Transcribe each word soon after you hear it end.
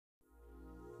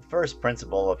first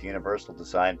principle of universal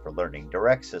design for learning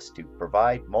directs us to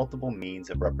provide multiple means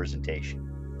of representation.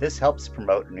 This helps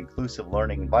promote an inclusive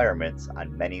learning environments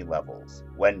on many levels.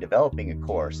 When developing a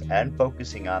course and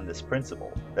focusing on this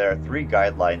principle, there are 3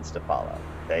 guidelines to follow.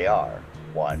 They are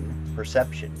 1.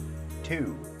 Perception,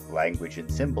 2. Language and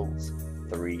symbols,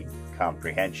 3.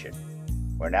 Comprehension.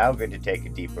 We're now going to take a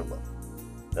deeper look.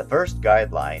 The first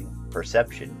guideline,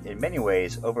 perception, in many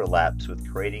ways overlaps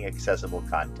with creating accessible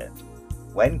content.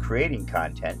 When creating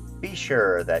content, be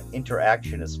sure that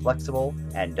interaction is flexible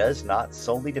and does not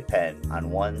solely depend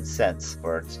on one sense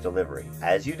for its delivery.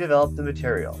 As you develop the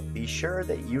material, be sure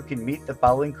that you can meet the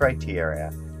following criteria.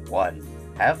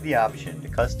 1. Have the option to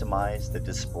customize the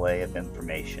display of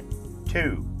information.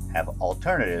 2. Have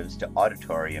alternatives to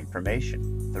auditory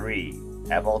information. 3.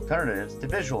 Have alternatives to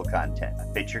visual content. A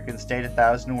picture can state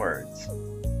 1,000 words,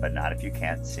 but not if you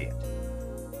can't see it.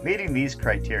 Meeting these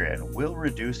criteria will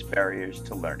reduce barriers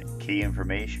to learning. Key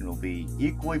information will be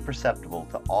equally perceptible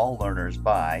to all learners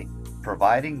by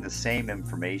providing the same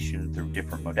information through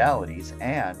different modalities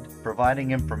and providing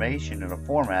information in a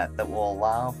format that will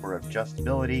allow for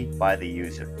adjustability by the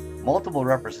user. Multiple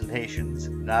representations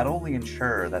not only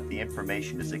ensure that the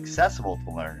information is accessible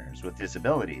to learners with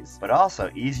disabilities, but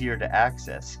also easier to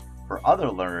access for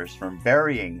other learners from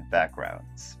varying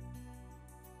backgrounds.